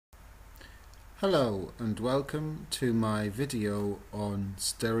Hello and welcome to my video on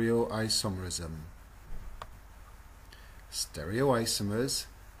stereoisomerism. Stereoisomers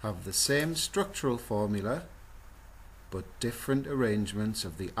have the same structural formula but different arrangements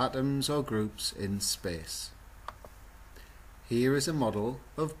of the atoms or groups in space. Here is a model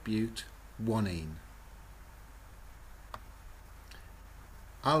of but-1-ene.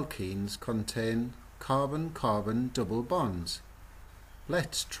 Alkenes contain carbon-carbon double bonds.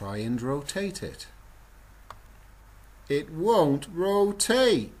 Let's try and rotate it. It won't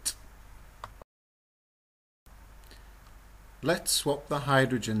rotate! Let's swap the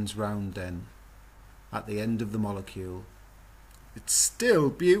hydrogens round then, at the end of the molecule. It's still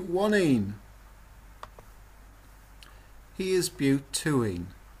but-1-ene. Here's but-2-ene.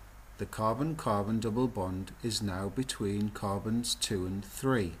 The carbon-carbon double bond is now between carbons 2 and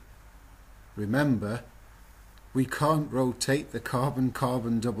 3. Remember, we can't rotate the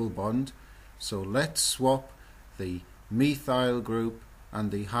carbon-carbon double bond, so let's swap the methyl group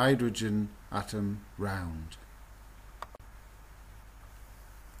and the hydrogen atom round.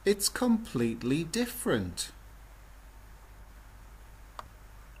 It's completely different.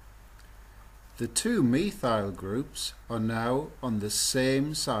 The two methyl groups are now on the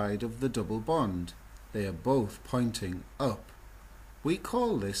same side of the double bond. They are both pointing up. We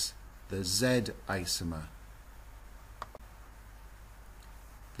call this the Z isomer.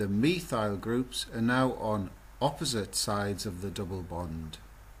 The methyl groups are now on opposite sides of the double bond.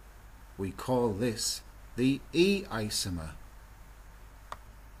 We call this the E isomer.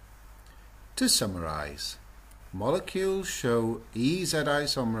 To summarize, molecules show EZ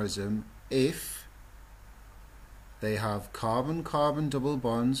isomerism if they have carbon-carbon double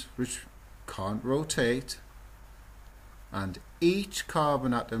bonds which can't rotate, and each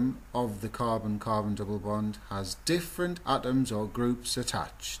carbon atom of the carbon-carbon double bond has different atoms or groups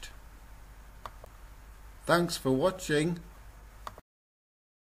attached. Thanks for watching.